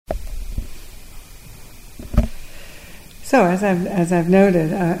So, as I've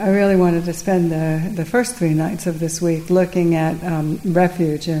noted, I really wanted to spend the first 3 nights of this week looking at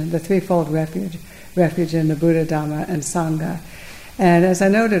refuge, the threefold refuge in the Buddha, Dhamma, and Sangha. And as I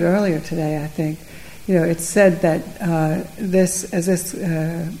noted earlier today, I think, it's said that as this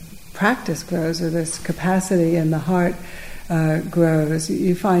practice grows, or this capacity in the heart grows,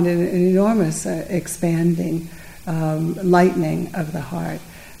 you find an enormous expanding, lightening of the heart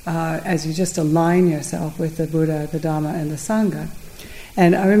as you just align yourself with the Buddha, the Dhamma, and the Sangha.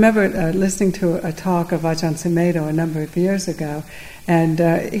 And I remember listening to a talk of Ajahn Sumedho a number of years ago, and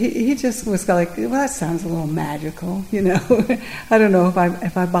he just was like, well, that sounds a little magical, I don't know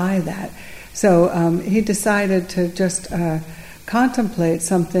if I buy that. So he decided to just contemplate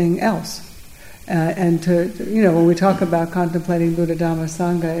something else. And to, when we talk about contemplating Buddha, Dhamma,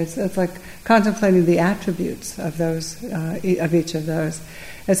 Sangha, it's like contemplating the attributes of those, of each of those.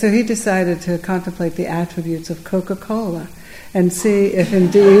 And so he decided to contemplate the attributes of Coca-Cola and see if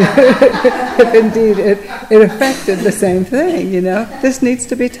indeed, it affected the same thing. This needs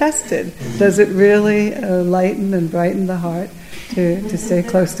to be tested. Does it really lighten and brighten the heart to stay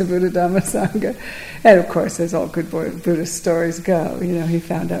close to Buddha, Dhamma, Sangha? And of course, as all good Buddhist stories go, he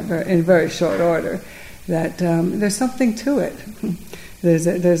found out in very short order that there's something to it. There's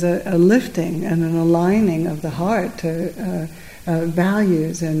a lifting and an aligning of the heart to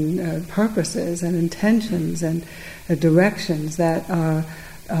values and purposes and intentions and directions that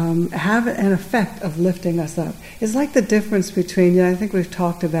have an effect of lifting us up. It's like the difference between, I think we've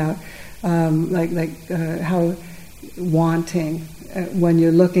talked about how wanting, when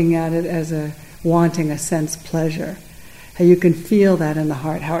you're looking at it as wanting a sense pleasure, how you can feel that in the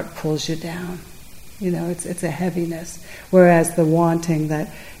heart, how it pulls you down. It's a heaviness. Whereas the wanting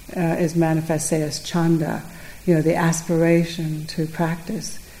that is manifest, say, as chanda, the aspiration to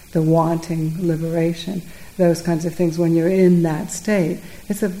practice, the wanting liberation, those kinds of things, when you're in that state,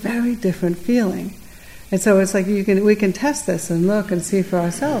 it's a very different feeling. And so it's like we can test this and look and see for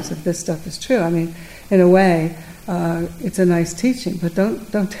ourselves if this stuff is true. I mean, in a way, it's a nice teaching, but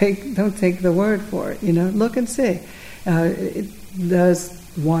don't take the word for it. Look and see. Does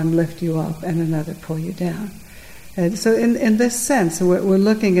one lift you up and another pull you down? And so, in this sense, we're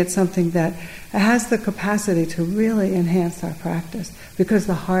looking at something that has the capacity to really enhance our practice, because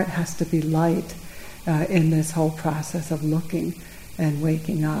the heart has to be light in this whole process of looking and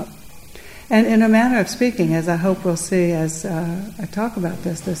waking up. And in a manner of speaking, as I hope we'll see as I talk about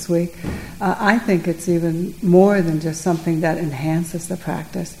this week, I think it's even more than just something that enhances the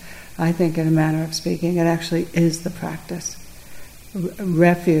practice. I think, in a manner of speaking, it actually is the practice.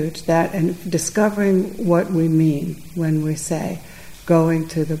 Refuge, that, and discovering what we mean when we say going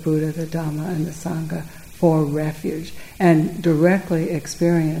to the Buddha, the Dhamma, and the Sangha for refuge, and directly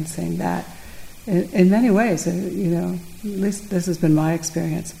experiencing that in many ways. At least this has been my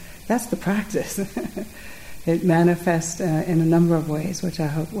experience. That's the practice. It manifests in a number of ways, which I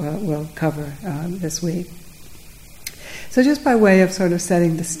hope we'll cover this week. So just by way of sort of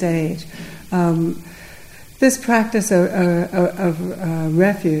setting the stage, this practice of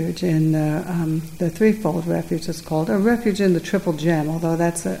refuge in the threefold refuge is called a refuge in the triple gem, although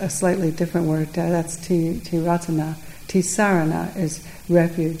that's a slightly different word. That's Tiratana. Tisarana is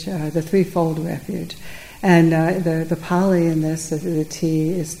refuge, the threefold refuge. And the Pali in this, the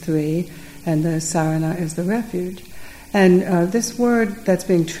T is 3, and the Sarana is the refuge. And this word that's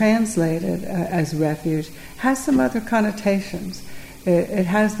being translated as refuge has some other connotations. It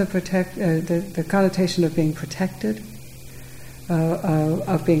has the connotation of being protected,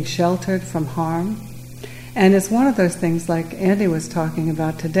 of being sheltered from harm. And it's one of those things, like Andy was talking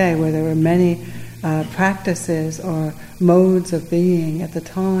about today, where there were many practices or modes of being at the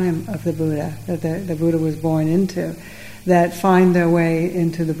time of the Buddha, that the Buddha was born into, that find their way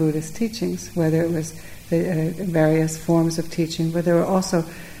into the Buddhist teachings, whether it was the various forms of teaching, but there were also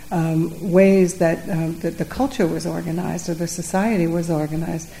ways that the culture was organized, or the society was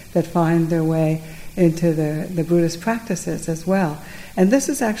organized, that find their way into the Buddhist practices as well. And this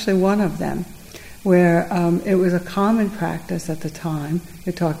is actually one of them, where it was a common practice at the time,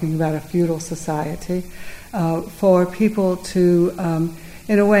 you're talking about a feudal society, for people to,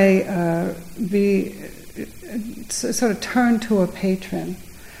 in a way, be sort of turn to a patron,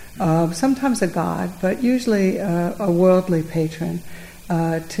 sometimes a god, but usually a worldly patron,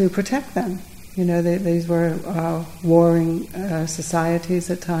 to protect them. These were warring societies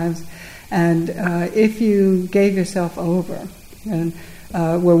at times, and if you gave yourself over and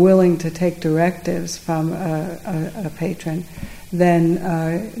were willing to take directives from a patron, then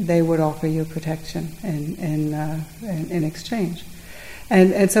they would offer you protection in exchange.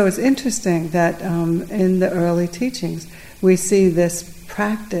 And so it's interesting that in the early teachings we see this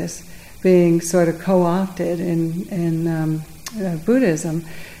practice being sort of co-opted in Buddhism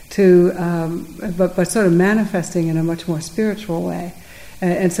but sort of manifesting in a much more spiritual way.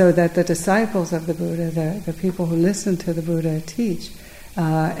 And so that the disciples of the Buddha, the people who listened to the Buddha teach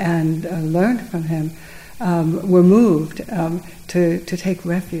and learned from him, were moved to take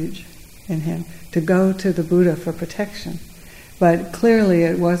refuge in him, to go to the Buddha for protection. But clearly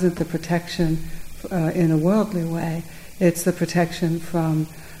it wasn't the protection in a worldly way. It's the protection from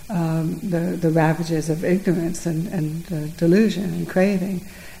the ravages of ignorance and delusion and craving,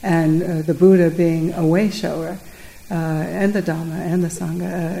 and the Buddha being a way shower, and the Dhamma and the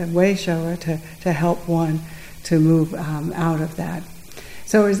Sangha, a way shower to help one to move out of that.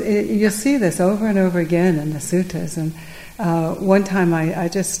 So you'll see this over and over again in the suttas. And one time I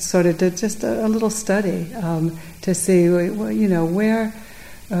just sort of did just a little study to see, where,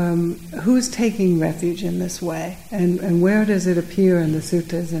 who's taking refuge in this way, and where does it appear in the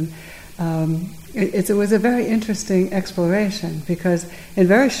suttas. And it was a very interesting exploration, because in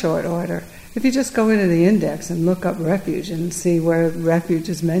very short order, if you just go into the index and look up refuge and see where refuge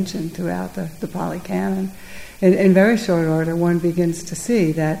is mentioned throughout the Pali Canon, in very short order one begins to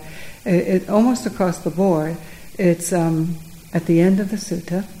see that it almost across the board, it's at the end of the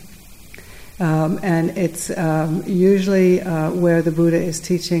sutta, and it's usually where the Buddha is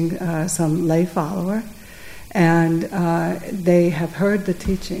teaching some lay follower, and they have heard the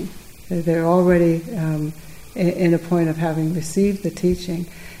teaching. They're already in a point of having received the teaching,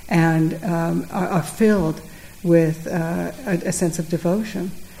 and are filled with a sense of devotion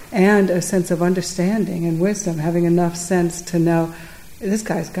and a sense of understanding and wisdom, having enough sense to know, this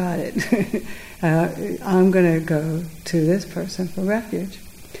guy's got it. I'm going to go to this person for refuge.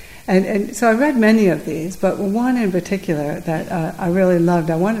 And so I read many of these, but one in particular that I really loved,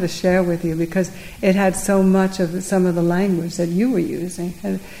 I wanted to share with you because it had so much of some of the language that you were using,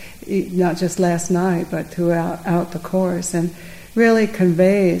 and not just last night, but throughout the course, and really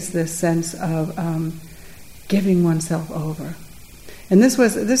conveys this sense of giving oneself over. And this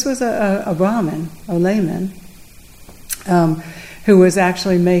was a Brahmin, a layman, who was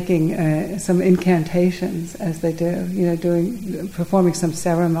actually making some incantations, as they do, performing some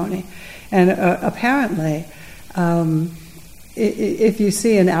ceremony. And apparently, if you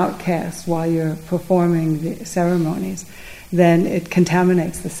see an outcast while you're performing the ceremonies, then it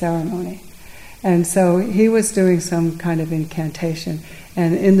contaminates the ceremony. And so he was doing some kind of incantation,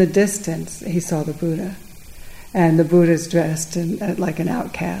 and in the distance he saw the Buddha. And the Buddha's dressed like an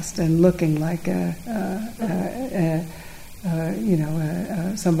outcast and looking like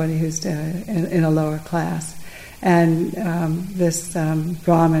somebody who's in a lower class. And this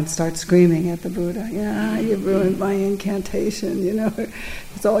Brahmin starts screaming at the Buddha, you ruined my incantation,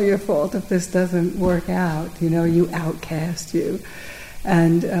 it's all your fault if this doesn't work out, you outcast, you.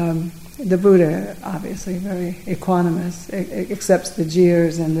 And the Buddha, obviously very equanimous, accepts the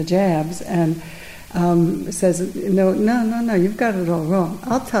jeers and the jabs, and says, no, you've got it all wrong.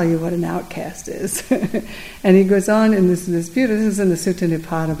 I'll tell you what an outcast is. And he goes on in this beautiful, this is in the Sutta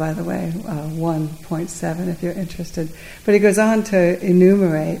Nipada, by the way, 1.7 if you're interested. But he goes on to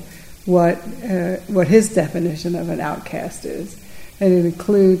enumerate what his definition of an outcast is. And it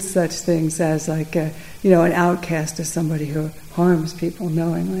includes such things as like, an outcast is somebody who harms people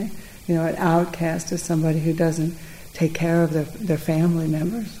knowingly. An outcast is somebody who doesn't take care of their family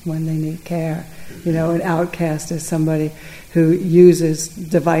members when they need care. An outcast is somebody who uses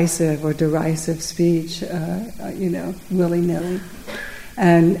divisive or derisive speech, willy-nilly.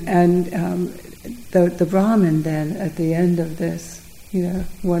 And the Brahmin then, at the end of this,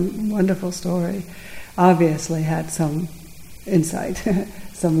 one wonderful story, obviously had some insight,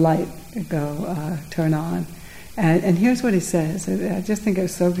 some light turn on. And here's what he says. I just think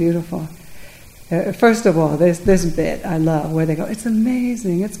it's so beautiful. First of all, there's this bit I love where they go, it's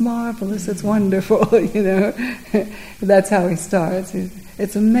amazing, it's marvelous, it's wonderful, That's how he starts.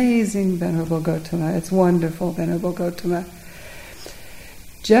 It's amazing, Venerable Gautama, it's wonderful, Venerable Gautama.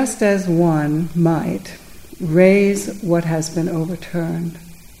 Just as one might raise what has been overturned,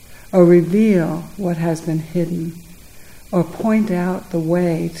 or reveal what has been hidden, or point out the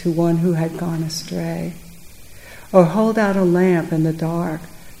way to one who had gone astray, or hold out a lamp in the dark,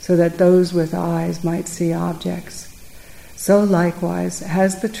 so that those with eyes might see objects. So likewise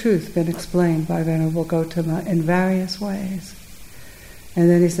has the truth been explained by Venerable Gautama in various ways. And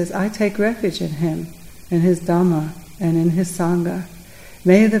then he says, I take refuge in him, in his Dhamma, and in his Sangha.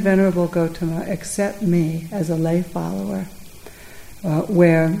 May the Venerable Gautama accept me as a lay follower,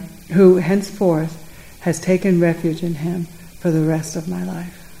 who henceforth has taken refuge in him, for the rest of my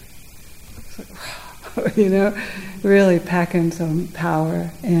life. It's like, really packing some power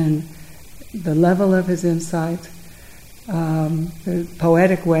in the level of his insight, the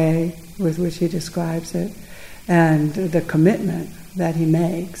poetic way with which he describes it, and the commitment that he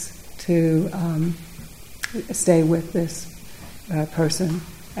makes to stay with this person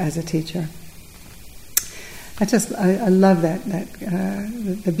as a teacher. I love that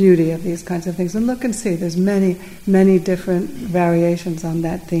the beauty of these kinds of things. And look and see, there's many, many different variations on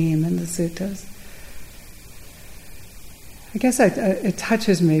that theme in the suttas. I guess it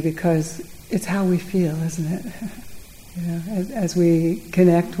touches me because it's how we feel, isn't it? As we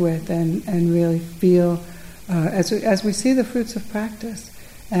connect with and really feel, as we see the fruits of practice,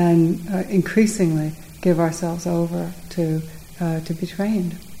 and increasingly give ourselves over to be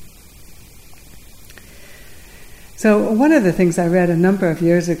trained. So one of the things I read a number of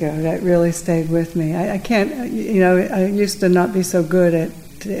years ago that really stayed with me, I can't, I used to not be so good at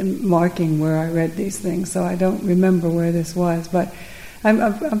marking where I read these things, so I don't remember where this was, but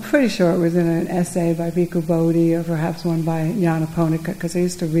I'm pretty sure it was in an essay by Bhikkhu Bodhi or perhaps one by Nyanaponika, because I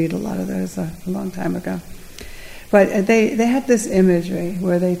used to read a lot of those a long time ago. But they had this imagery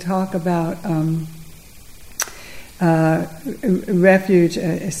where they talk about refuge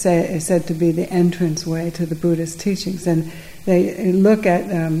is said to be the entranceway to the Buddhist teachings, and they look at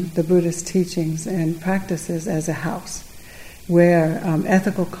the Buddhist teachings and practices as a house where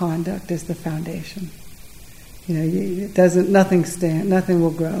ethical conduct is the foundation. Nothing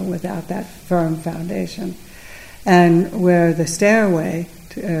will grow without that firm foundation, and where the stairway,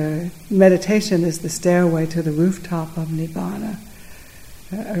 meditation is the stairway to the rooftop of Nibbana.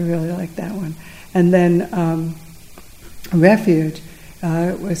 I really like that one. And then refuge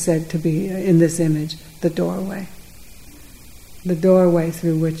was said to be, in this image, the doorway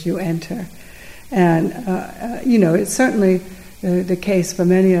through which you enter. And, it's certainly the case for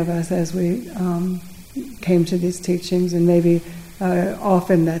many of us as we came to these teachings, and maybe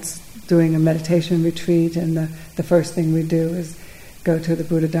often that's doing a meditation retreat, and the first thing we do is go to the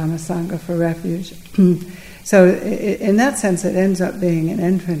Buddha Dhamma Sangha for refuge. So in that sense, it ends up being an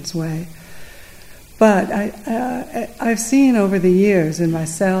entranceway. But I've seen over the years in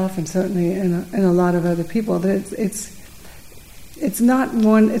myself, and certainly in a lot of other people, that it's not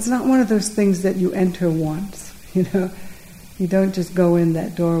one of those things that you enter once. You don't just go in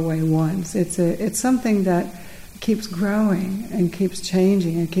that doorway once. It's something that keeps growing and keeps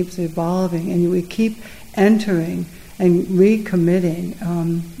changing and keeps evolving, and we keep entering and recommitting,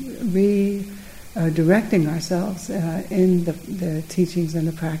 redirecting ourselves in the teachings and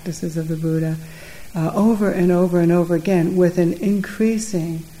the practices of the Buddha over and over and over again with an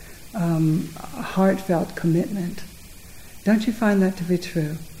increasing heartfelt commitment. Don't you find that to be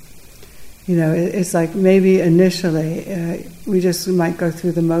true? It's like maybe initially we just might go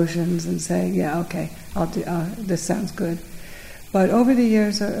through the motions and say, yeah, okay, I'll do. This sounds good. But over the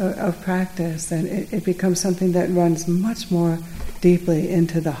years of practice, and it becomes something that runs much more deeply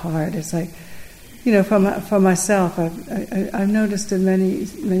into the heart. It's like, for myself, I've noticed in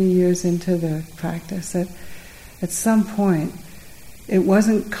many years into the practice that at some point it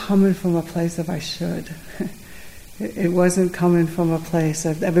wasn't coming from a place of I should. It wasn't coming from a place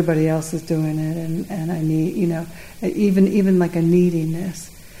of everybody else is doing it and I need, even like a neediness.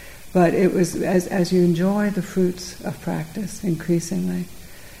 But it was as you enjoy the fruits of practice increasingly,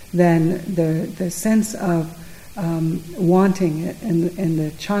 then the sense of wanting it in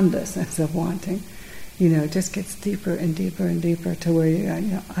the chanda sense of wanting, just gets deeper and deeper and deeper to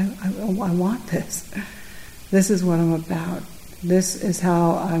where I want this. This is what I'm about. This is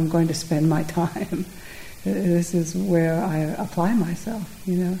how I'm going to spend my time. This is where I apply myself,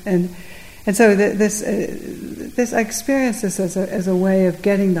 and so this I experience this as a way of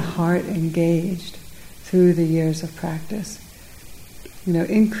getting the heart engaged through the years of practice.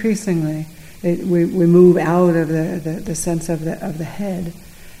 Increasingly we move out of the sense of the head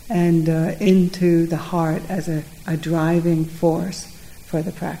and into the heart as a driving force for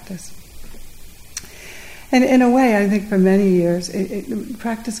the practice. And in a way, I think for many years,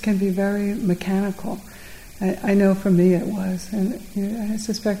 practice can be very mechanical. I know for me it was, and I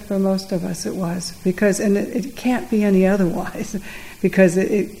suspect for most of us it was, and it can't be any otherwise, because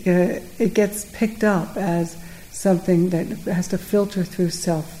it gets picked up as something that has to filter through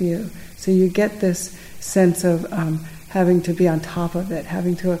self-view. So you get this sense of having to be on top of it,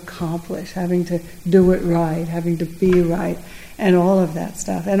 having to accomplish, having to do it right, having to be right, and all of that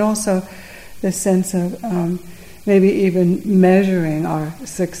stuff. And also the sense of maybe even measuring our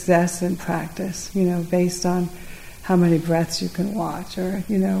success in practice, based on how many breaths you can watch, or,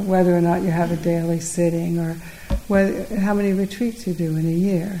 whether or not you have a daily sitting, or how many retreats you do in a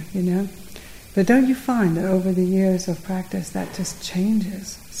year, But don't you find that over the years of practice that just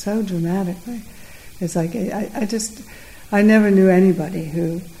changes so dramatically? It's like, I never knew anybody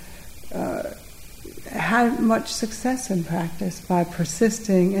who had much success in practice by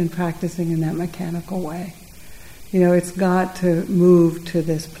persisting in practicing in that mechanical way. It's got to move to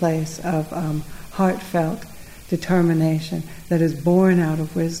this place of heartfelt determination that is born out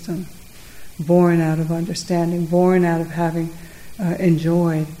of wisdom, born out of understanding, born out of having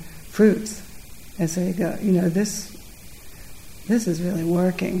enjoyed fruits. And so you go, this is really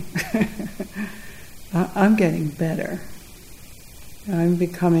working. I'm getting better. I'm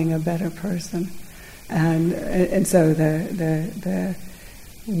becoming a better person. And so the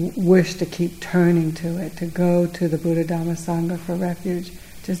wish to keep turning to it, to go to the Buddha Dhamma Sangha for refuge,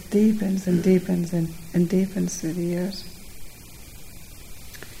 just deepens and deepens and deepens through the years.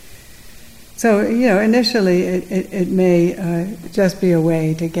 So, initially it may just be a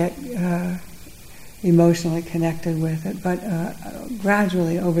way to get emotionally connected with it, but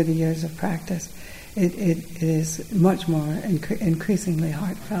gradually over the years of practice, it is much more increasingly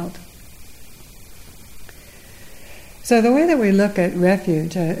heartfelt. So the way that we look at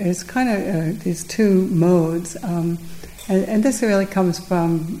refuge is kind of these two modes, and this really comes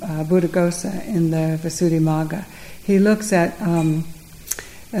from Buddhaghosa in the Visuddhimagga. He looks at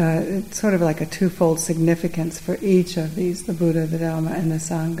sort of like a twofold significance for each of these, the Buddha, the Dhamma, and the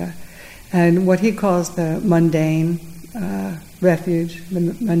Sangha. And what he calls the mundane refuge,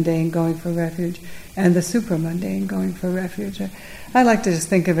 the mundane going for refuge, and the supramundane going for refuge. I like to just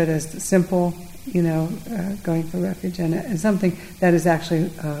think of it as simple, going for refuge, and something that is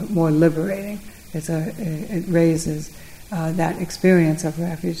actually more liberating. It raises that experience of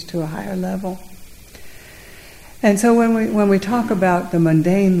refuge to a higher level. And so when we talk about the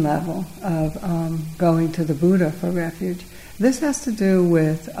mundane level of going to the Buddha for refuge, this has to do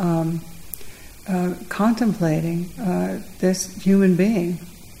with contemplating this human being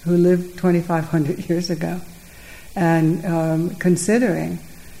who lived 2,500 years ago, and considering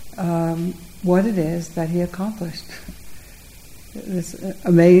what it is that he accomplished. This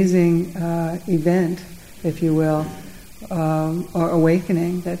amazing event, if you will, or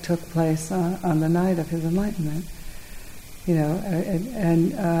awakening that took place on the night of his enlightenment.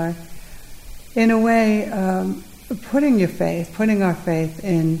 And in a way, putting our faith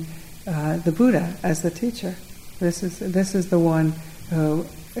in the Buddha as the teacher. This is the one who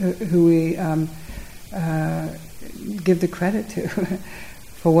we give the credit to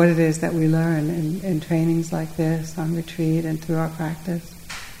for what it is that we learn in trainings like this, on retreat, and through our practice.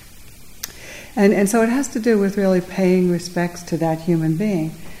 And so it has to do with really paying respects to that human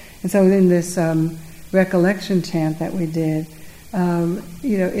being. And so in this recollection chant that we did,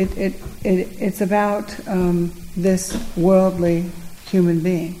 it's about this worldly human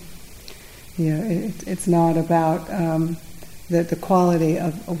being. It's not about the quality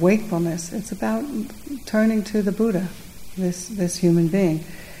of wakefulness. It's about turning to the Buddha, this human being.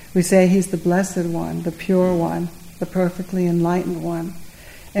 We say he's the blessed one, the pure one, the perfectly enlightened one,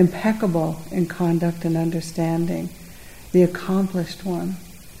 impeccable in conduct and understanding, the accomplished one,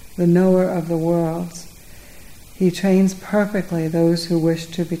 the knower of the worlds. He trains perfectly those who wish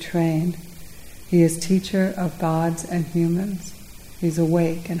to be trained. He is teacher of gods and humans. He's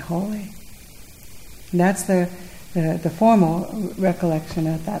awake and holy. And that's the formal recollection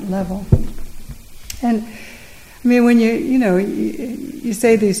at that level. And I mean, when you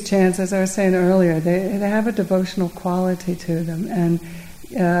say these chants, as I was saying earlier, they have a devotional quality to them, and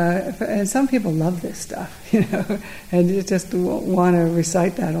some people love this stuff, and you just want to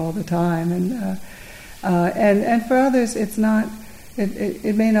recite that all the time, and for others, it's not.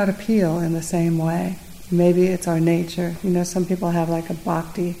 It may not appeal in the same way. Maybe it's our nature. Some people have like a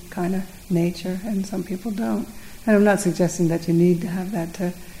bhakti kind of nature, and some people don't. And I'm not suggesting that you need to have that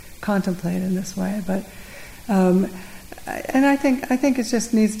to contemplate in this way, but. And I think it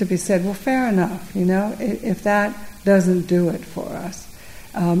just needs to be said. Well, fair enough. If that doesn't do it for us,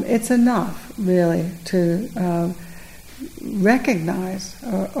 it's enough really to recognize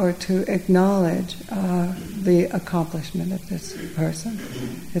or to acknowledge the accomplishment of this person.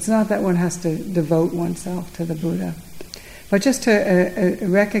 It's not that one has to devote oneself to the Buddha, but just to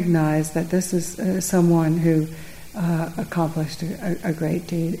recognize that this is someone who accomplished a great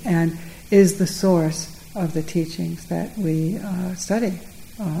deed and is the source of the teachings that we study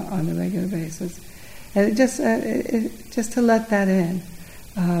on a regular basis. And just to let that in,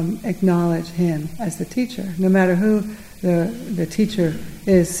 acknowledge him as the teacher, no matter who the teacher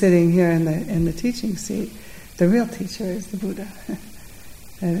is sitting here in the teaching seat. The real teacher is the Buddha.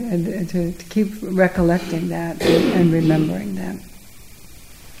 and to keep recollecting that and remembering that.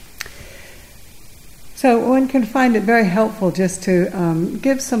 So one can find it very helpful just to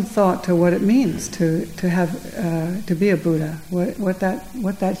give some thought to what it means to have to be a Buddha, what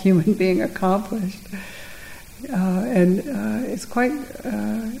that human being accomplished, and it's quite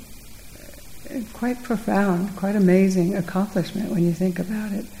profound, quite amazing accomplishment when you think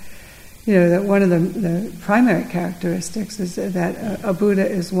about it. You know that one of the primary characteristics is that a Buddha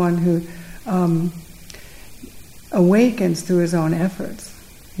is one who awakens through his own efforts.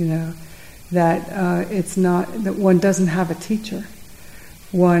 You know. That it's not that one doesn't have a teacher.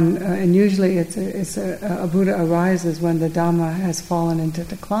 And usually a Buddha arises when the Dhamma has fallen into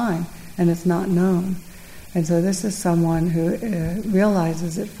decline and it's not known. And so this is someone who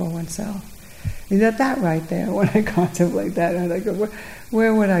realizes it for oneself. And that right there, when I contemplate that, I go,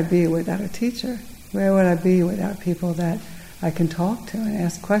 where would I be without a teacher? Where would I be without people that I can talk to and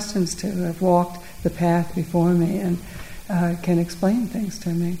ask questions to, who have walked the path before me and can explain things to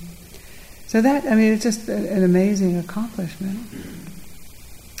me? So that, it's just an amazing accomplishment.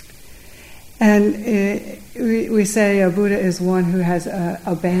 And we say a Buddha is one who has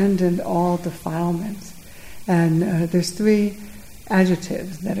abandoned all defilements. And there's 3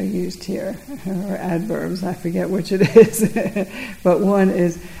 adjectives that are used here, or adverbs, I forget which it is. But one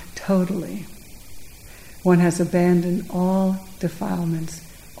is totally. One has abandoned all defilements,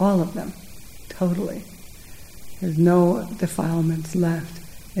 all of them, totally. There's no defilements left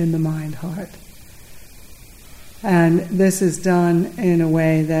in the mind-heart. And this is done in a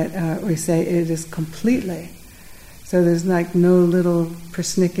way that we say it is completely. So there's like no little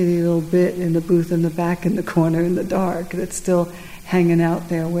persnickety little bit in the booth in the back in the corner in the dark that's still hanging out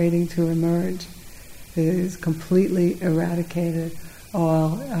there waiting to emerge. It is completely eradicated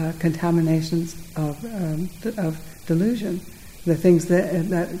all contaminations of delusion, the things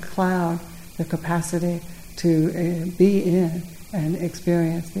that cloud the capacity to be in and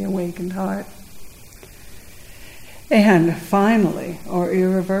experience the awakened heart. And finally, or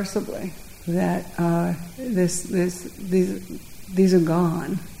irreversibly, that these are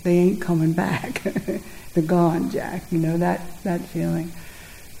gone. They ain't coming back. They're gone, Jack. You know, that feeling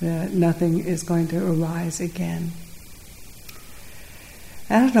that nothing is going to arise again.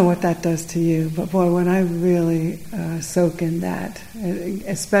 I don't know what that does to you, but boy, when I really soak in that,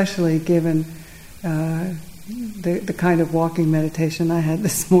 especially given the kind of walking meditation I had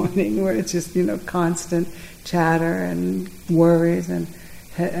this morning, where it's just constant chatter and worries and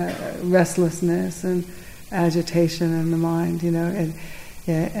restlessness and agitation in the mind, and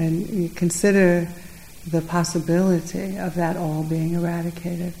you consider the possibility of that all being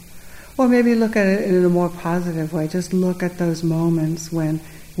eradicated. Or maybe look at it in a more positive way. Just look at those moments when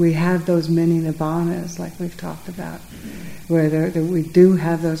we have those mini nibbānas, like we've talked about, where we do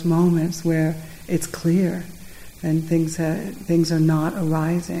have those moments where it's clear and things are not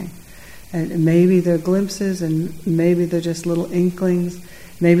arising. And maybe they're glimpses, and maybe they're just little inklings.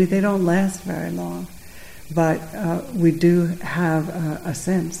 Maybe they don't last very long. But we do have a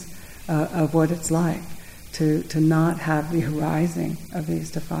sense of what it's like to not have the arising of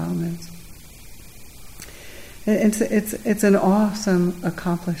these defilements. It's an awesome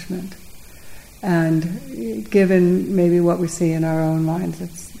accomplishment. And given maybe what we see in our own minds,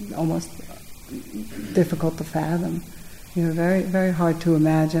 it's almost difficult to fathom. Very, very hard to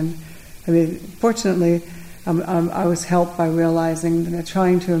imagine. Fortunately, I was helped by realizing that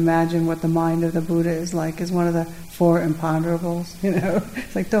trying to imagine what the mind of the Buddha is like is one of the 4 imponderables.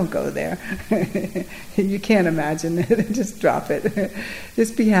 It's like, don't go there. You can't imagine it. Just drop it.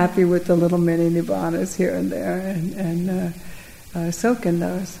 Just be happy with the little mini nibbānas here and there, and soak in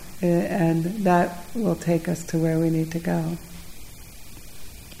those, and that will take us to where we need to go.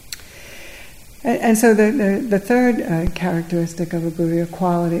 And so the third characteristic of a Buddha, or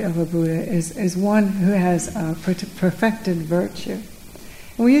quality of a Buddha, is one who has perfected virtue.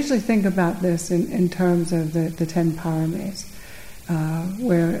 And we usually think about this in terms of the 10 paramis,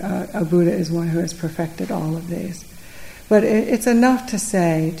 where a Buddha is one who has perfected all of these. But it's enough to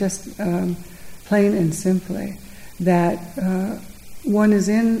say, just plain and simply, that one is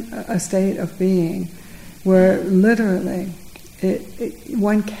in a state of being where literally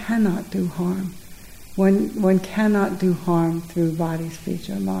one cannot do harm. One cannot do harm through body, speech,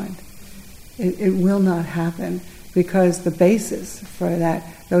 or mind. It will not happen, because the basis for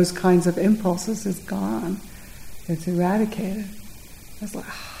those kinds of impulses is gone. It's eradicated. It's like,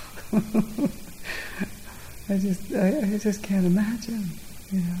 I just can't imagine,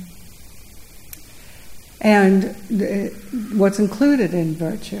 And what's included in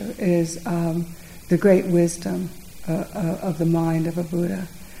virtue is the great wisdom of the mind of a Buddha.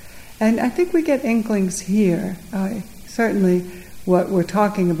 And I think we get inklings here. Certainly what we're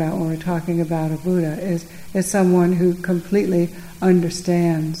talking about when we're talking about a Buddha is someone who completely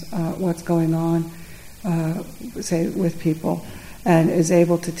understands what's going on, say, with people, and is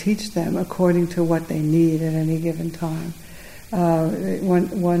able to teach them according to what they need at any given time.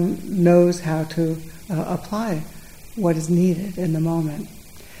 One knows how to apply what is needed in the moment.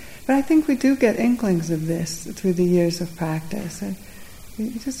 But I think we do get inklings of this through the years of practice. And we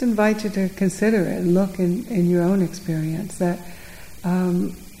just invite you to consider it and look in your own experience that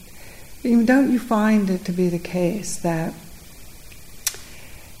don't you find it to be the case that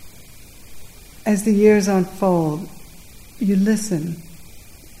as the years unfold, you listen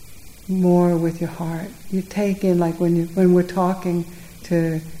more with your heart. You take in, like when we're talking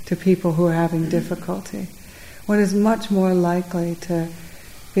to people who are having difficulty, one is much more likely to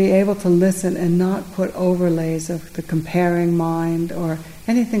be able to listen and not put overlays of the comparing mind or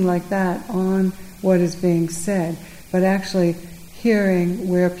anything like that on what is being said, but actually hearing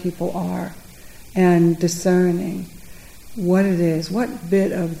where people are and discerning what it is, what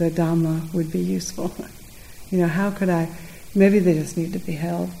bit of the Dhamma would be useful. How could maybe they just need to be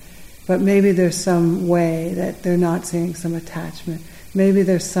held, but maybe there's some way that they're not seeing some attachment. Maybe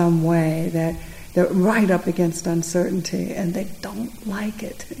there's some way that they're right up against uncertainty and they don't like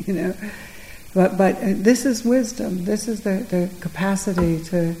it, But this is wisdom. This is the capacity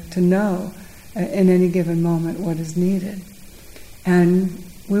to know in any given moment what is needed. And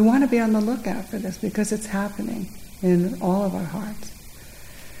we want to be on the lookout for this because it's happening in all of our hearts.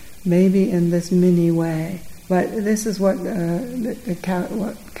 Maybe in this mini way, but this is what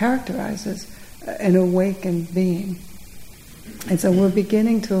characterizes an awakened being. And so we're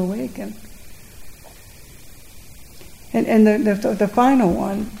beginning to awaken. And the final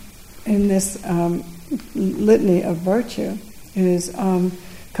one in this litany of virtue is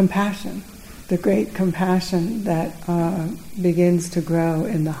compassion, the great compassion that begins to grow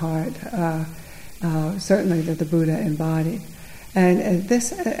in the heart, certainly that the Buddha embodied. And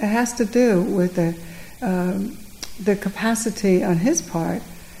this has to do with the capacity on his part.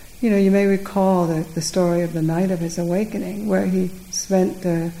 You may recall the story of the night of his awakening, where he spent,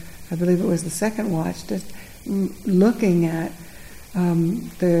 I believe it was the second watch, just looking at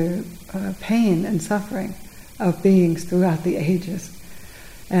the pain and suffering of beings throughout the ages,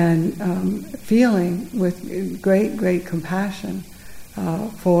 and feeling with great, great compassion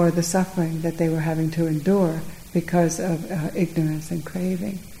for the suffering that they were having to endure because of ignorance and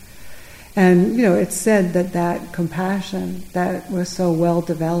craving. And, it's said that compassion that was so well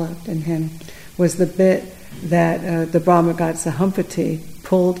developed in him was the bit that the Brahmagata Sahampati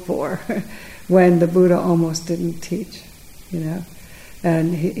pulled for when the Buddha almost didn't teach,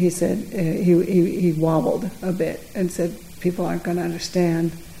 And he said, he wobbled a bit and said, people aren't going to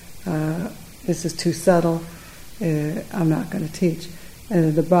understand, this is too subtle, I'm not going to teach.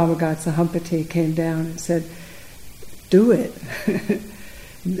 And the Brahmagata Sahampati came down and said, do it.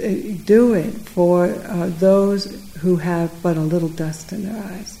 Do it for those who have but a little dust in their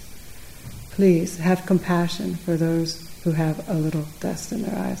eyes. Please have compassion for those who have a little dust in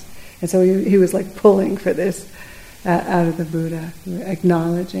their eyes. And so he was like pulling for this out of the Buddha,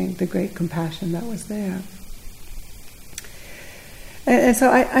 acknowledging the great compassion that was there. And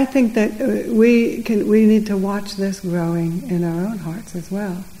so I think that we need to watch this growing in our own hearts as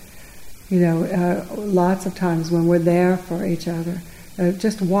well. Lots of times when we're there for each other,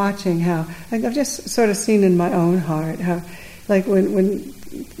 just watching how, like I've just sort of seen in my own heart how, like when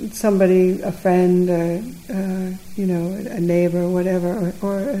somebody, a friend, a neighbor, whatever,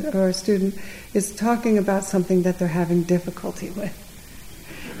 or a student is talking about something that they're having difficulty with,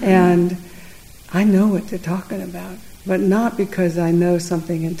 and I know what they're talking about, but not because I know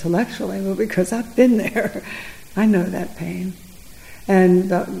something intellectually, but because I've been there. I know that pain, and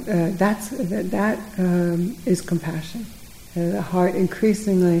that is compassion. The heart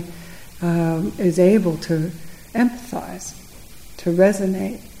increasingly is able to empathize, to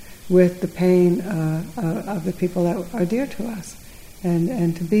resonate with the pain of the people that are dear to us,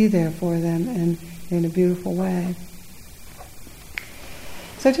 and to be there for them in a beautiful way.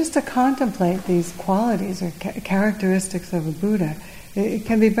 So just to contemplate these qualities or characteristics of a Buddha, it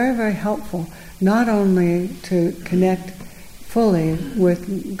can be very, very helpful, not only to connect fully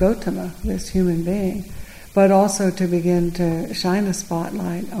with Gautama, this human being, but also to begin to shine a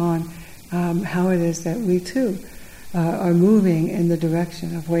spotlight on how it is that we too are moving in the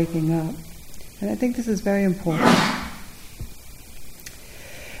direction of waking up. And I think this is very important.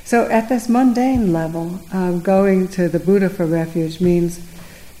 So at this mundane level, going to the Buddha for refuge means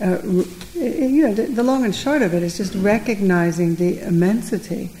the long and short of it is just recognizing the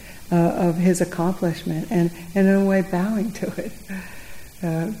immensity of his accomplishment, and in a way bowing to it,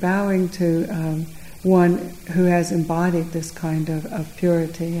 bowing to one who has embodied this kind of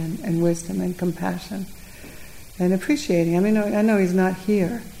purity and wisdom and compassion, and appreciating. I mean, I know he's not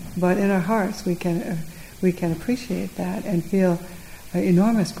here, but in our hearts we can appreciate that and feel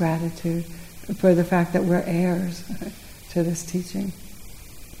enormous gratitude for the fact that we're heirs to this teaching.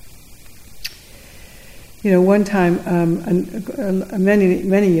 One time,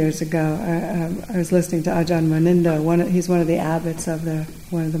 many years ago, I was listening to Ajahn Manindo. He's one of the abbots of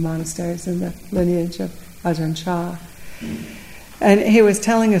one of the monasteries in the lineage of Ajahn Chah. And he was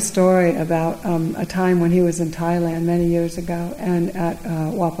telling a story about a time when he was in Thailand many years ago, and at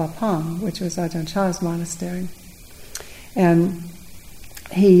Wat Pah Pong, which was Ajahn Chah's monastery. And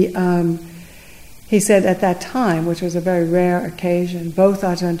he said at that time, which was a very rare occasion, both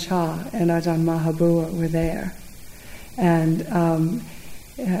Ajahn Chah and Ajahn Mahabua were there. And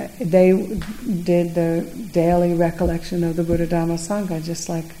they did the daily recollection of the Buddha Dhamma Sangha, just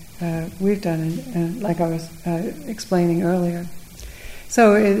like we've done, and like I was explaining earlier.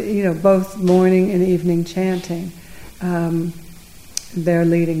 So, both morning and evening chanting, they're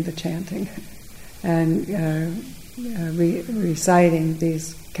leading the chanting and reciting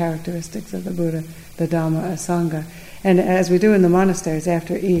these characteristics of the Buddha, the Dhamma, and Sangha. And as we do in the monasteries,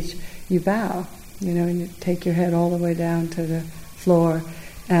 after each, you bow, and you take your head all the way down to the floor,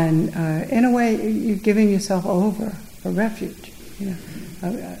 and in a way, you're giving yourself over for refuge.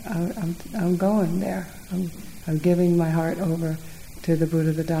 I'm going there. I'm giving my heart over to the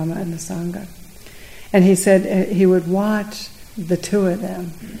Buddha, the Dhamma, and the Sangha. And he said he would watch the two of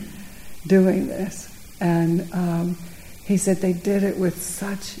them doing this, and he said they did it with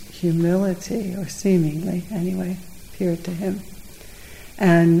such humility, or seemingly anyway, appeared to him,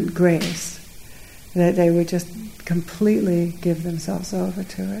 and grace, that they would just completely give themselves over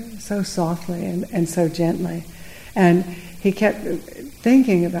to it, so softly and so gently. And he kept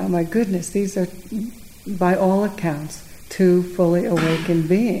thinking about, my goodness, these are, by all accounts, two fully awakened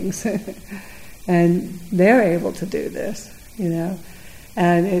beings. And they're able to do this,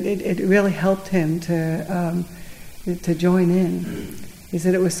 And it really helped him to join in. He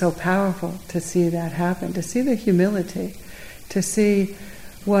said it was so powerful to see that happen, to see the humility, to see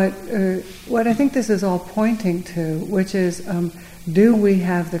what I think this is all pointing to, which is, do we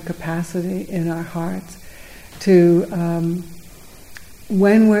have the capacity in our hearts to,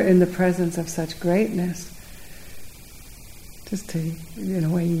 when we're in the presence of such greatness, just to, in a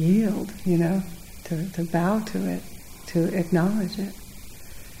way, yield, to bow to it, to acknowledge it.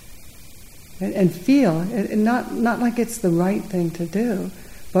 And feel, and not like it's the right thing to do,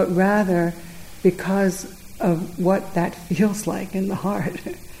 but rather because of what that feels like in the heart,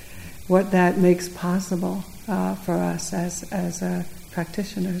 what that makes possible for us as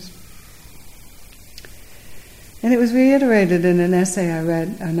practitioners. And it was reiterated in an essay I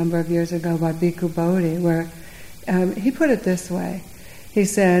read a number of years ago by Bhikkhu Bodhi, where he put it this way. He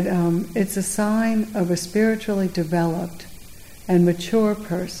said, it's a sign of a spiritually developed and mature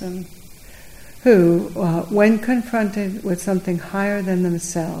person who, when confronted with something higher than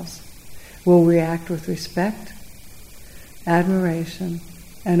themselves, will react with respect, admiration,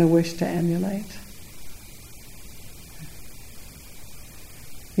 and a wish to emulate.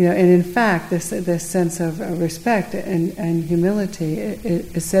 And in fact, this sense of respect and humility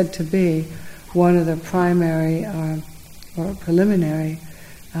is said to be one of the primary or preliminary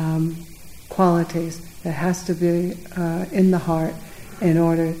qualities that has to be in the heart in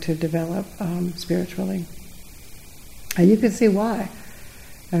order to develop spiritually. And you can see why.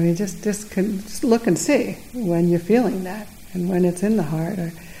 I mean, just look and see when you're feeling that, and when it's in the heart,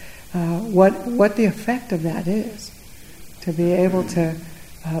 or what the effect of that is, to be able to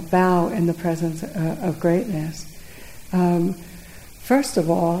bow in the presence of greatness. First of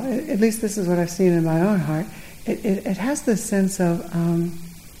all, at least this is what I've seen in my own heart, it has this sense of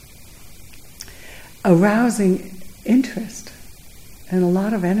arousing interest and a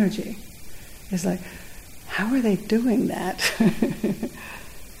lot of energy. It's like, how are they doing that?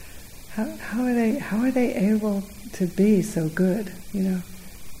 how are they able to be so good?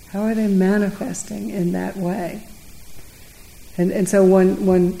 How are they manifesting in that way? And so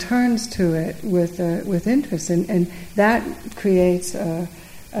one turns to it with interest, and that creates a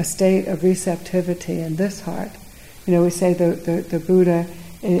state of receptivity in this heart. We say the Buddha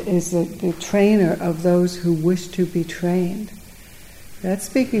is the trainer of those who wish to be trained. That's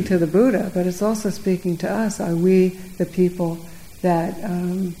speaking to the Buddha, but it's also speaking to us. Are we the people that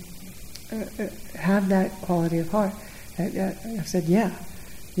have that quality of heart? I said, yeah.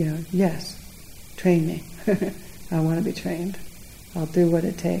 Yes, train me. I want to be trained. I'll do what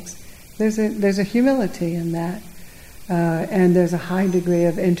it takes. There's a humility in that, and there's a high degree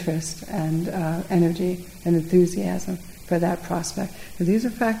of interest and energy and enthusiasm for that prospect. And these are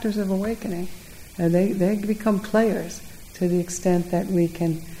factors of awakening. They become players to the extent that we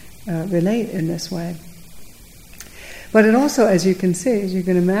can relate in this way. But it also, as you can see, as you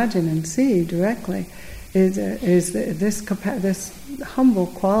can imagine and see directly, is this humble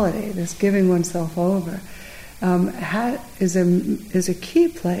quality, this giving oneself over, is a key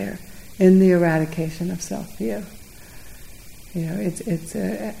player in the eradication of self-view.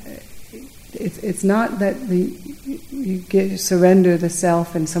 It's not that you surrender the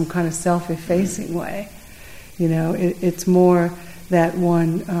self in some kind of self-effacing way. It's more that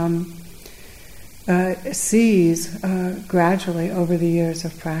one sees gradually over the years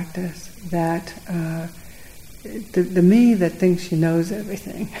of practice that the me that thinks she knows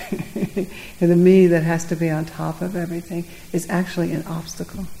everything and the me that has to be on top of everything is actually an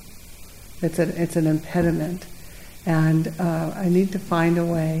obstacle. It's an impediment, and I need to find a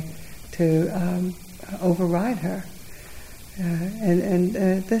way to override her.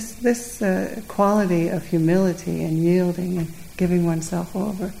 This quality of humility and yielding and giving oneself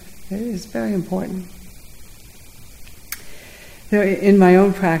over is very important. In my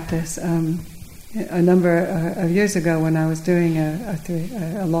own practice, a number of years ago, when I was doing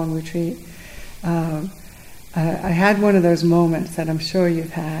a long retreat, I had one of those moments that I'm sure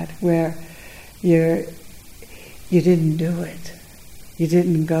you've had, where you didn't do it, you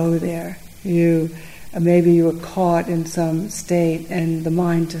didn't go there, maybe you were caught in some state and the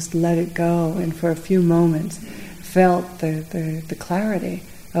mind just let it go, and for a few moments felt the clarity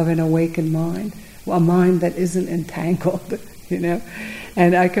of an awakened mind, a mind that isn't entangled,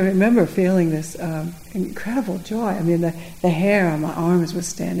 And I can remember feeling this incredible joy. I mean, the hair on my arms was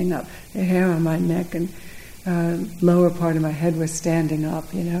standing up, the hair on my neck and lower part of my head was standing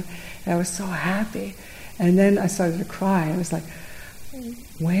up, And I was so happy. And then I started to cry. I was like,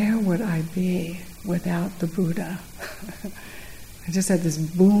 where would I be without the Buddha? I just had this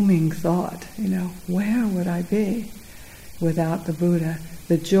booming thought, where would I be without the Buddha?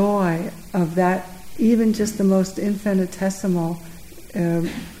 The joy of that, even just the most infinitesimal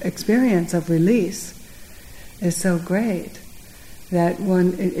experience of release is so great that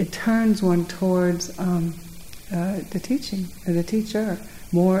it turns one towards the teaching, or the teacher,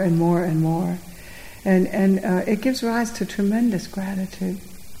 more and more and more. And it gives rise to tremendous gratitude.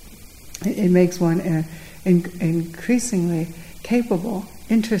 It makes one increasingly capable,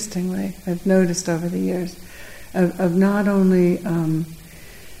 interestingly, I've noticed over the years, of not only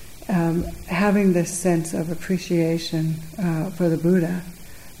having this sense of appreciation for the Buddha,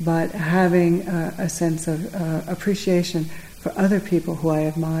 but having a sense of appreciation for other people who I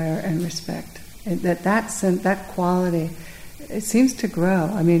admire and respect. And that quality, it seems to grow.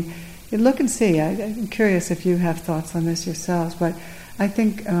 I mean, look and see. I'm curious if you have thoughts on this yourselves, but I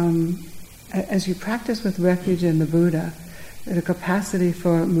think as you practice with refuge in the Buddha, the capacity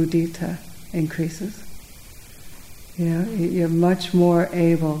for mudita increases. You're much more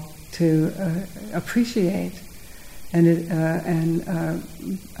able to appreciate and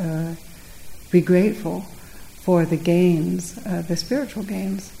be grateful for the gains, the spiritual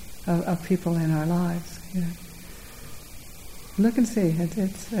gains of people in our lives. Look and see.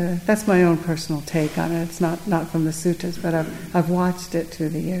 That's my own personal take on it. It's not from the suttas, but I've watched it through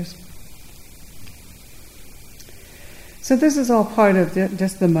the years. So this is all part of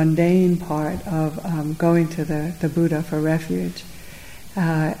just the mundane part of going to the Buddha for refuge.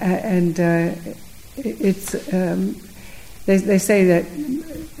 It's they say that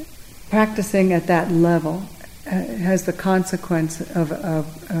practicing at that level has the consequence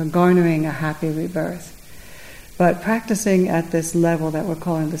of garnering a happy rebirth. But practicing at this level that we're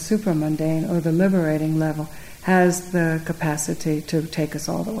calling the supramundane or the liberating level has the capacity to take us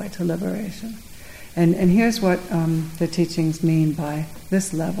all the way to liberation. And here's what the teachings mean by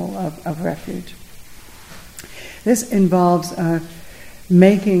this level of refuge. This involves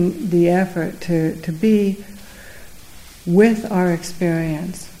making the effort to be with our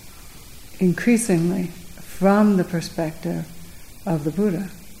experience increasingly from the perspective of the Buddha,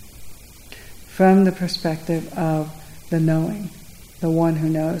 from the perspective of the knowing, the one who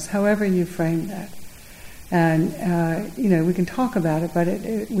knows, however you frame that. And we can talk about it, but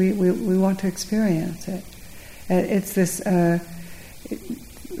we want to experience it. It's this,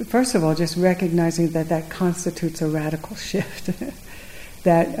 first of all, just recognizing that constitutes a radical shift.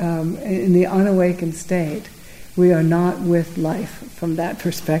 That in the unawakened state, we are not with life from that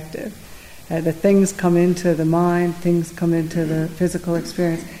perspective. The things come into the mind, things come into the physical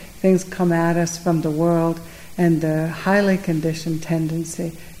experience, things come at us from the world, and the highly conditioned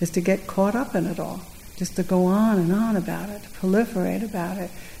tendency is to get caught up in it all, just to go on and on about it, to proliferate about it,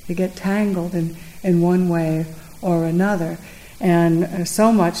 to get tangled in one way or another, and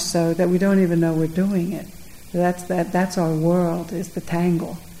so much so that we don't even know we're doing it. That's our world, is the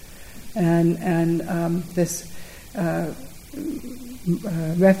tangle. And this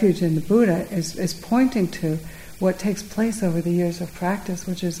refuge in the Buddha is pointing to what takes place over the years of practice,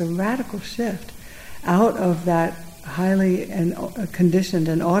 which is a radical shift out of that highly conditioned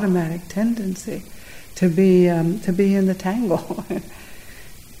and automatic tendency to be in the tangle.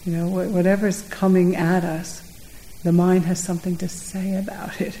 Whatever's coming at us, the mind has something to say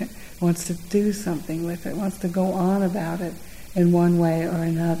about it. It wants to do something with it, wants to go on about it in one way or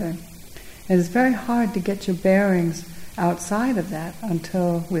another. And it's very hard to get your bearings outside of that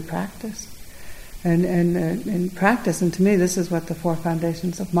until we practice. And in practice, and to me this is what the 4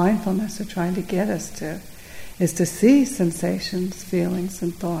 foundations of mindfulness are trying to get us to, is to see sensations, feelings,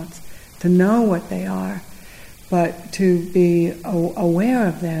 and thoughts, to know what they are, but to be aware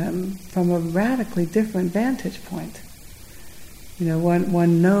of them from a radically different vantage point.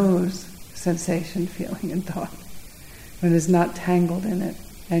 One knows sensation, feeling, and thought. One is not tangled in it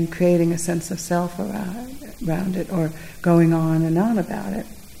and creating a sense of self around it, or going on and on about it,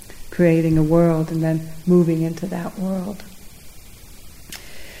 creating a world and then moving into that world.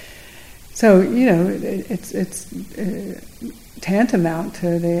 So, it's tantamount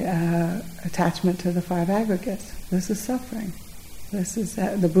to the attachment to the 5 aggregates. This is suffering. This is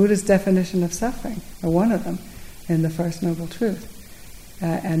the Buddha's definition of suffering, or one of them, in the First Noble Truth.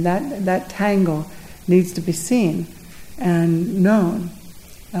 And that tangle needs to be seen and known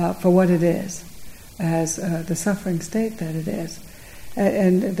for what it is, as the suffering state that it is.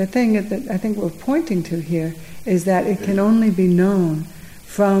 And the thing that I think we're pointing to here is that it can only be known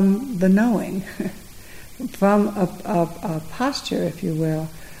from the knowing, from a posture, if you will,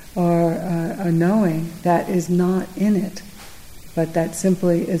 or a knowing that is not in it, but that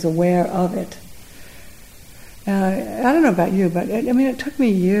simply is aware of it. I don't know about you, but it took me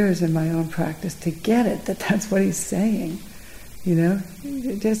years in my own practice to get it, that that's what he's saying.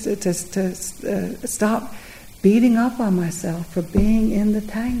 Just to stop beating up on myself for being in the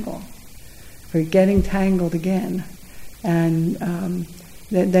tangle, for getting tangled again, and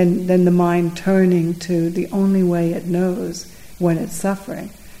then the mind turning to the only way it knows when it's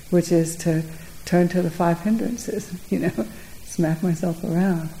suffering, which is to turn to the 5 hindrances, smack myself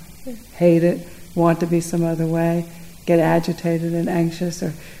around, hate it, want to be some other way, get agitated and anxious,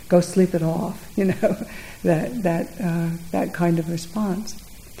 or go sleep it off, that kind of response.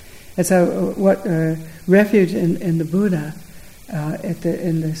 And so what refuge in the Buddha,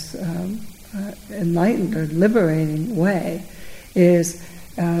 in this enlightened or liberating way, is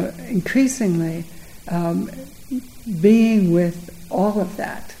increasingly being with all of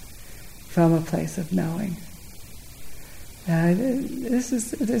that from a place of knowing. This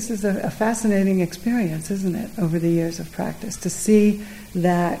is a fascinating experience, isn't it, over the years of practice, to see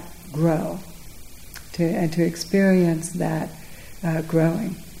that grow, and to experience that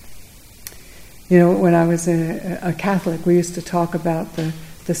growing. When I was a Catholic, we used to talk about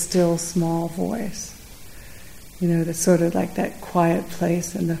the still small voice. That's sort of like that quiet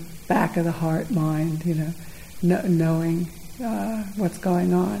place in the back of the heart mind, knowing what's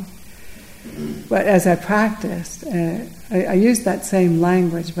going on. But as I practiced, I used that same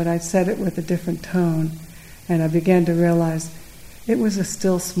language, but I said it with a different tone, and I began to realize it was a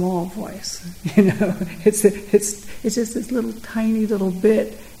still small voice. It's just this little tiny little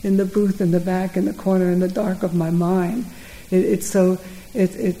bit in the booth in the back, in the corner, in the dark of my mind. It's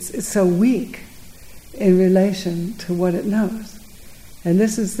so weak in relation to what it knows, and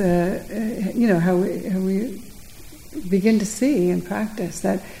this is how we begin to see in practice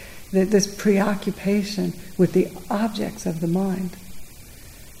that this preoccupation with the objects of the mind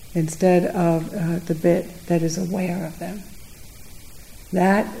instead of the bit that is aware of them.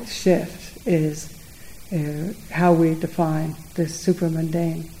 That shift is how we define this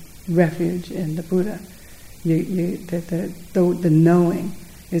supramundane refuge in the Buddha. The knowing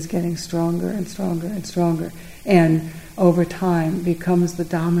is getting stronger and stronger and stronger, and over time becomes the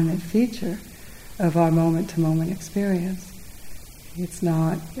dominant feature of our moment-to-moment experience. It's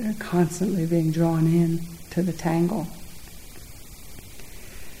not constantly being drawn in to the tangle.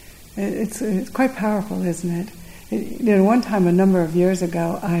 It's quite powerful, isn't it? One time, a number of years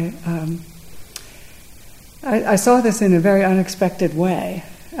ago, I saw this in a very unexpected way.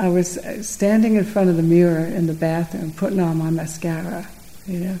 I was standing in front of the mirror in the bathroom, putting on my mascara,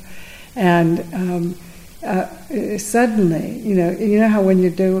 And suddenly, you know how when you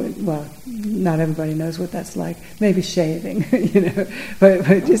do, well, not everybody knows what that's like. Maybe shaving,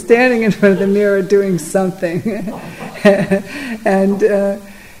 but you're standing in front of the mirror doing something. And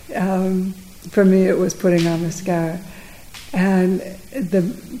for me, it was putting on mascara. And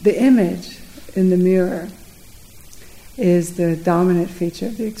the image in the mirror is the dominant feature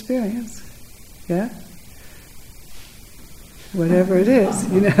of the experience. Yeah? Whatever it is,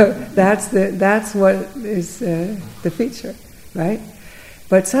 that's what is the feature, right?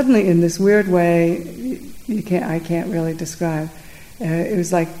 But suddenly, in this weird way, I can't really describe. It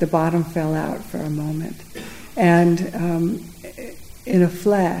was like the bottom fell out for a moment, and in a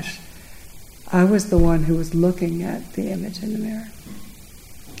flash, I was the one who was looking at the image in the mirror.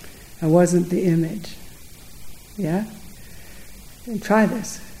 I wasn't the image. Yeah? And try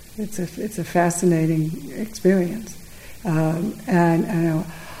this. It's a fascinating experience. And I know,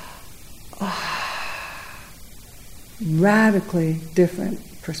 radically different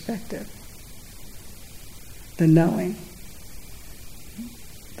perspective. The knowing,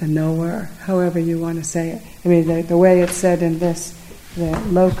 the knower, however you want to say it. I mean, the way it's said in this, the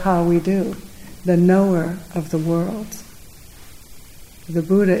loka we do, the knower of the worlds. The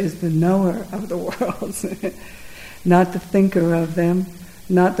Buddha is the knower of the worlds, not the thinker of them,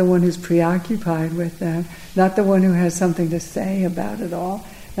 not the one who's preoccupied with them, not the one who has something to say about it all,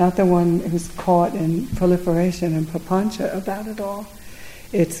 not the one who's caught in proliferation and papancha about it all.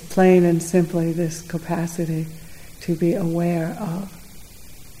 It's plain and simply this capacity to be aware of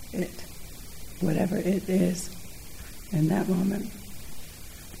it, whatever it is, in that moment.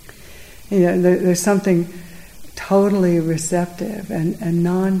 There's something totally receptive and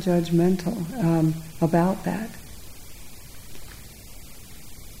non-judgmental about that.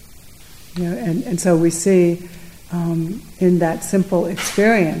 And so we see in that simple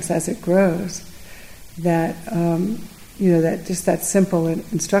experience as it grows that that just that simple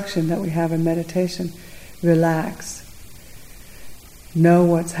instruction that we have in meditation: relax, know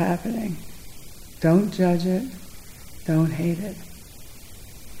what's happening, don't judge it, don't hate it.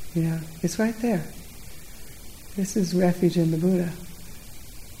 It's right there. This is refuge in the Buddha.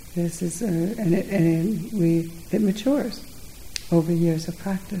 This is it matures over years of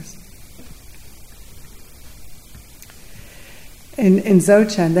practice. In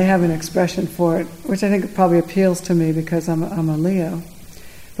Dzogchen, they have an expression for it, which I think probably appeals to me because I'm a Leo,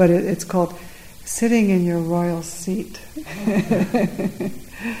 but it's called sitting in your royal seat.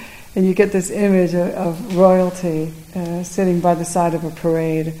 And you get this image of royalty sitting by the side of a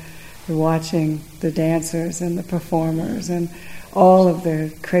parade, watching the dancers and the performers and all of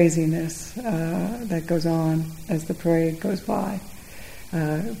the craziness that goes on as the parade goes by.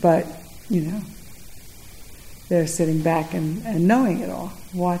 But they're sitting back and knowing it all,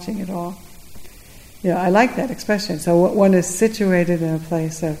 watching it all. I like that expression. So one is situated in a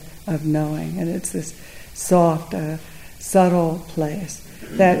place of knowing, and it's this soft, subtle place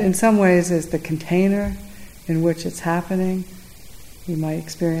that in some ways is the container in which it's happening. You might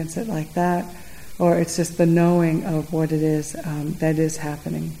experience it like that, or it's just the knowing of what it is that is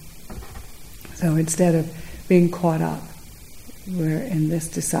happening. So instead of being caught up, we're in this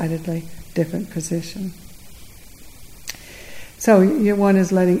decidedly different position. So one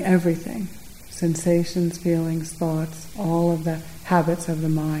is letting everything, sensations, feelings, thoughts, all of the habits of the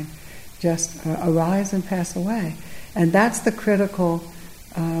mind, just arise and pass away. And that's the critical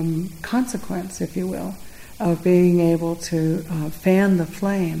consequence, if you will, of being able to fan the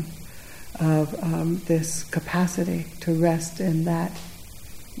flame of this capacity to rest in that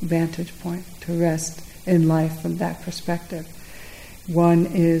vantage point, to rest in life from that perspective. One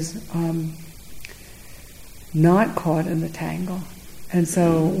is not caught in the tangle, and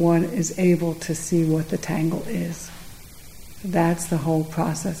so one is able to see what the tangle is. That's the whole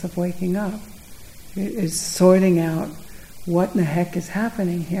process of waking up. It is sorting out what in the heck is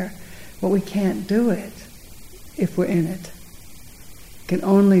happening here. But we can't do it if we're in it. We can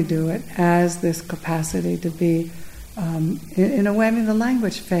only do it as this capacity to be, in a way, the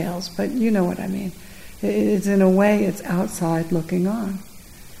language fails, but you know what I mean. It's in a way, it's outside looking on,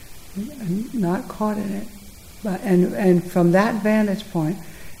 not caught in it. And from that vantage point,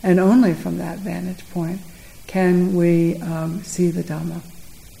 and only from that vantage point, can we see the Dhamma,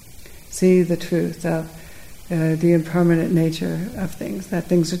 see the truth of the impermanent nature of things, that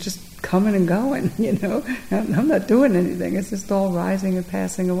things are just coming and going, I'm not doing anything, it's just all rising and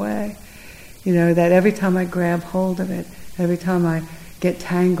passing away. That every time I grab hold of it, every time I get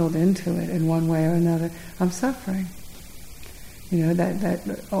tangled into it in one way or another, I'm suffering.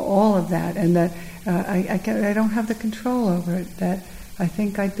 That all of that, and that I don't have the control over it that I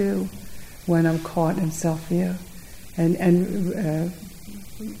think I do. when I'm caught in self-view, and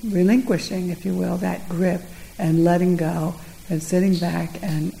relinquishing, if you will, that grip and letting go and sitting back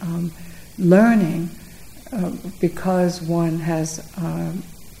and learning because one has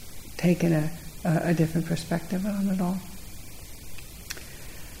taken a different perspective on it all.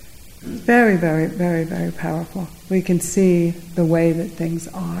 Very, very, very, very powerful. We can see the way that things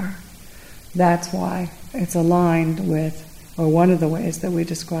are. That's why it's aligned with, or one of the ways that we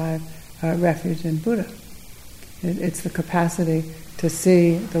describe refuge in Buddha. It's the capacity to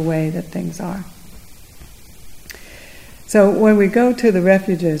see the way that things are. So when we go to the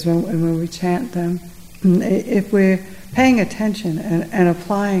refuges, when we chant them, if we're paying attention and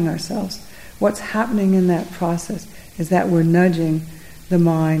applying ourselves, what's happening in that process is that we're nudging the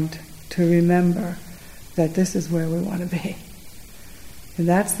mind to remember that this is where we want to be. And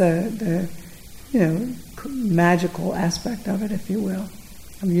that's the magical aspect of it, if you will.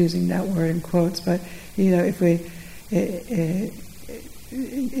 I'm using that word in quotes, but if we, it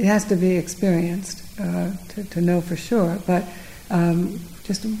has to be experienced to know for sure. But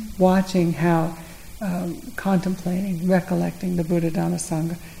just watching how contemplating, recollecting the Buddha, Dhamma,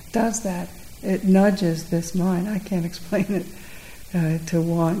 Sangha does that. It nudges this mind. I can't explain it. To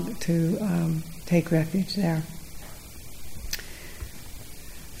want to take refuge there.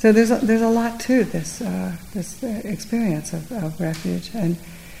 So there's a lot to this experience of refuge. And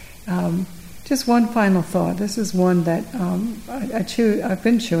just one final thought. This is one that I've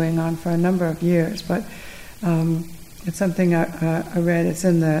been chewing on for a number of years, but it's something I read. It's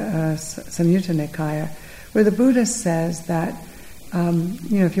in the Samyutta Nikaya, where the Buddha says that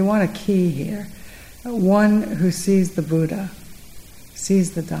if you want a key here, one who sees the Buddha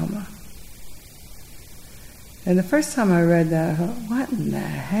sees the Dhamma. And the first time I read that, I thought, what in the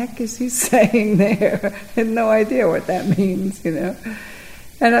heck is he saying there? I had no idea what that means, And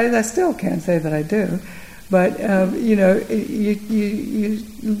I still can't say that I do. But, you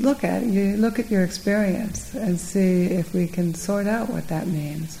look at it, you look at your experience and see if we can sort out what that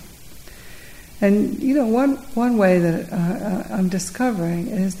means. And, one way that I'm discovering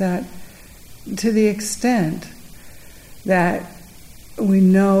is that to the extent that we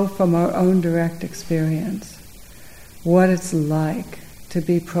know from our own direct experience what it's like to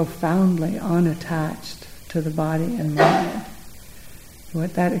be profoundly unattached to the body and mind,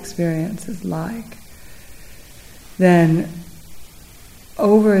 what that experience is like, then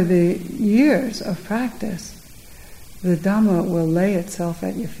over the years of practice, the Dhamma will lay itself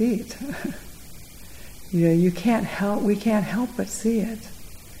at your feet. We can't help but see it.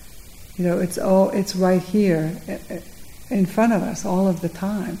 It's right here in front of us all of the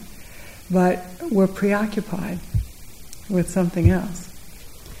time, but we're preoccupied with something else.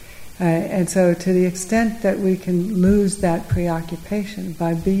 And so to the extent that we can lose that preoccupation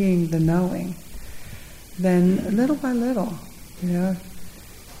by being the knowing, then little by little, the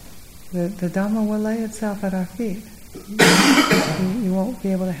Dhamma will lay itself at our feet. You won't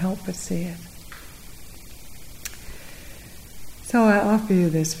be able to help but see it. So I offer you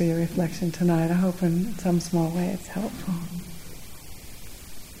this for your reflection tonight. I hope in some small way it's helpful.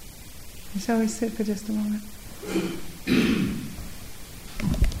 Shall we sit for just a moment?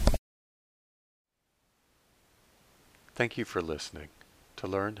 Thank you for listening. To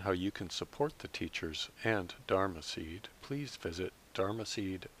learn how you can support the teachers and Dharma Seed, please visit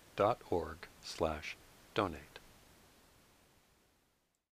dharmaseed.org/donate.